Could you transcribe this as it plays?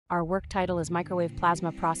Our work title is Microwave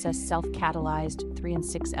Plasma Process Self-Catalyzed 3 and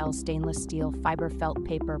 6L Stainless Steel Fiber Felt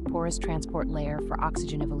Paper Porous Transport Layer for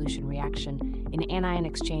Oxygen Evolution Reaction in Anion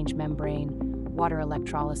Exchange Membrane Water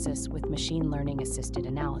Electrolysis with Machine Learning Assisted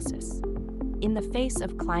Analysis. In the face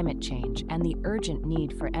of climate change and the urgent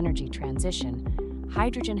need for energy transition,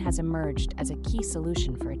 hydrogen has emerged as a key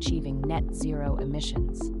solution for achieving net zero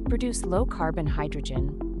emissions. To produce low-carbon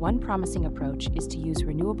hydrogen, one promising approach is to use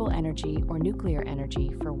renewable energy or nuclear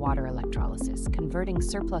energy for water electrolysis, converting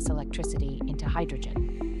surplus electricity into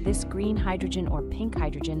hydrogen. This green hydrogen or pink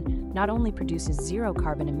hydrogen not only produces zero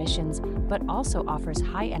carbon emissions, but also offers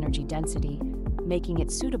high energy density, making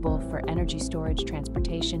it suitable for energy storage,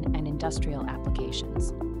 transportation, and industrial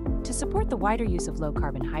applications. To support the wider use of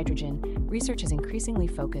low-carbon hydrogen, research is increasingly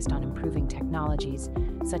focused on improving technologies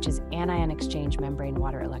such as anion exchange membrane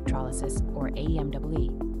water electrolysis, or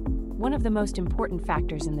AEMWE. One of the most important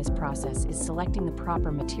factors in this process is selecting the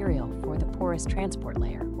proper material for the porous transport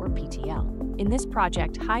layer, or PTL. In this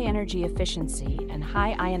project, high energy efficiency and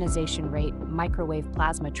high ionization rate microwave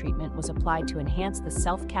plasma treatment was applied to enhance the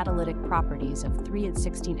self-catalytic properties of 3 and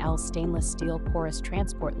 16L stainless steel porous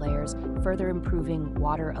transport layers, further improving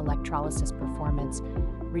water electrolysis performance,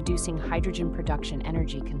 reducing hydrogen production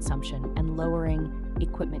energy consumption, and lowering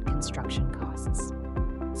equipment construction costs.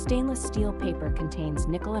 Stainless steel paper contains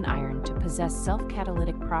nickel and iron to possess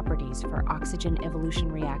self-catalytic properties for oxygen evolution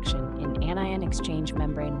reaction in anion exchange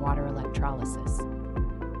membrane water electrolysis.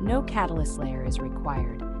 No catalyst layer is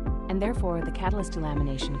required, and therefore the catalyst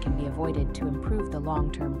delamination can be avoided to improve the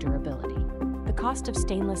long-term durability. The cost of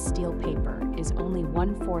stainless steel paper is only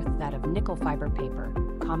 1/4 that of nickel fiber paper,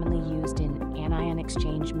 commonly used in anion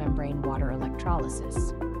exchange membrane water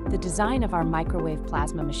electrolysis. The design of our microwave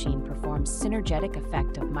plasma machine performs synergetic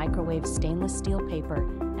effect of microwave stainless steel paper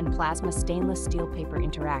and plasma stainless steel paper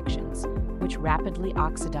interactions, which rapidly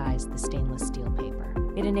oxidize the stainless steel paper.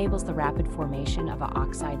 It enables the rapid formation of an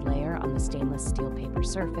oxide layer on the stainless steel paper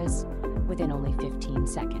surface within only 15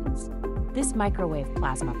 seconds. This microwave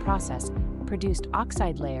plasma process produced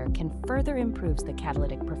oxide layer can further improve the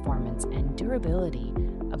catalytic performance and durability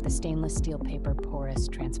of the stainless steel paper porous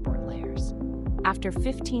transport layers. After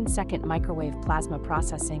 15-second microwave plasma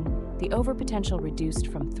processing, the overpotential reduced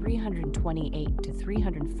from 328 to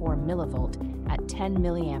 304 millivolt at 10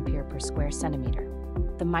 milliampere per square centimeter.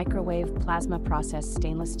 The microwave plasma processed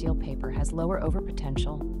stainless steel paper has lower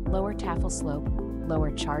overpotential, lower taffel slope, lower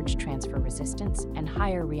charge transfer resistance, and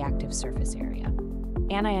higher reactive surface area.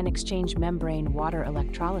 Anion exchange membrane water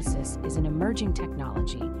electrolysis is an emerging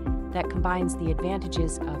technology that combines the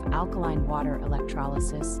advantages of alkaline water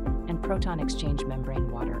electrolysis and proton exchange membrane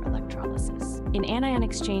water electrolysis. In anion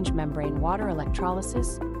exchange membrane water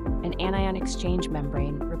electrolysis, an anion exchange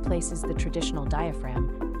membrane replaces the traditional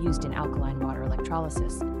diaphragm used in alkaline water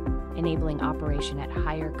electrolysis, enabling operation at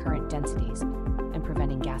higher current densities and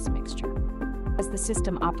preventing gas mixture. As the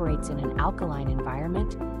system operates in an alkaline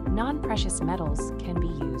environment, non-precious metals can be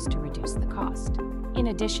used to reduce the cost. In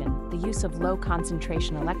addition, the use of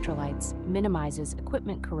low-concentration electrolytes minimizes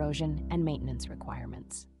equipment corrosion and maintenance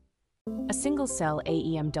requirements. A single-cell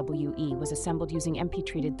AEMWE was assembled using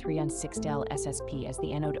MP-treated 3 on 6L SSP as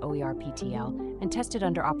the anode OER PTL and tested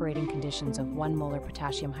under operating conditions of 1 molar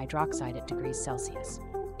potassium hydroxide at degrees Celsius.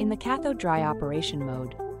 In the cathode-dry operation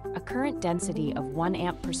mode, a current density of 1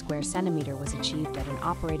 amp per square centimeter was achieved at an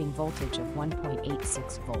operating voltage of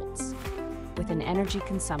 1.86 volts, with an energy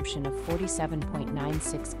consumption of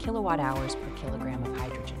 47.96 kilowatt-hours per kilogram of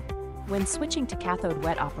hydrogen. When switching to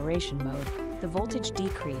cathode-wet operation mode, the voltage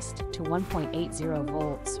decreased to 1.80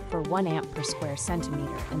 volts for 1 amp per square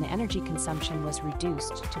centimeter, and the energy consumption was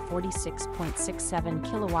reduced to 46.67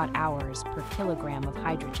 kilowatt-hours per kilogram of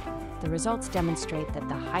hydrogen. The results demonstrate that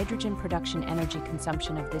the hydrogen production energy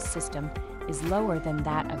consumption of this system is lower than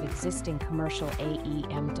that of existing commercial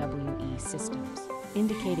AEMWE systems,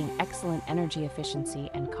 indicating excellent energy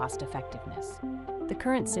efficiency and cost-effectiveness. The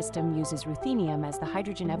current system uses ruthenium as the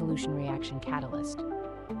hydrogen evolution reaction catalyst.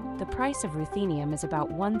 The price of ruthenium is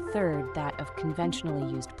about 1/3 that of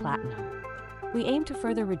conventionally used platinum. We aim to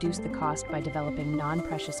further reduce the cost by developing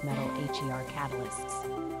non-precious metal HER catalysts.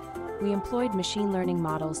 We employed machine learning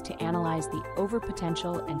models to analyze the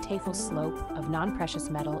overpotential and taffel slope of non-precious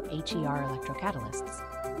metal HER electrocatalysts.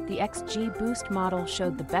 The XG Boost model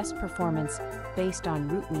showed the best performance based on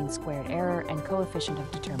root mean squared error and coefficient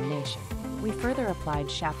of determination. We further applied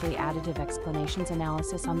Shapley additive explanations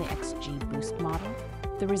analysis on the XG Boost model.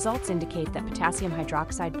 The results indicate that potassium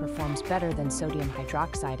hydroxide performs better than sodium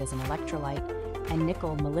hydroxide as an electrolyte, and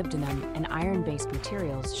nickel, molybdenum, and iron-based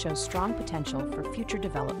materials show strong potential for future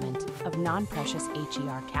development of non-precious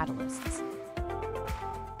HER catalysts.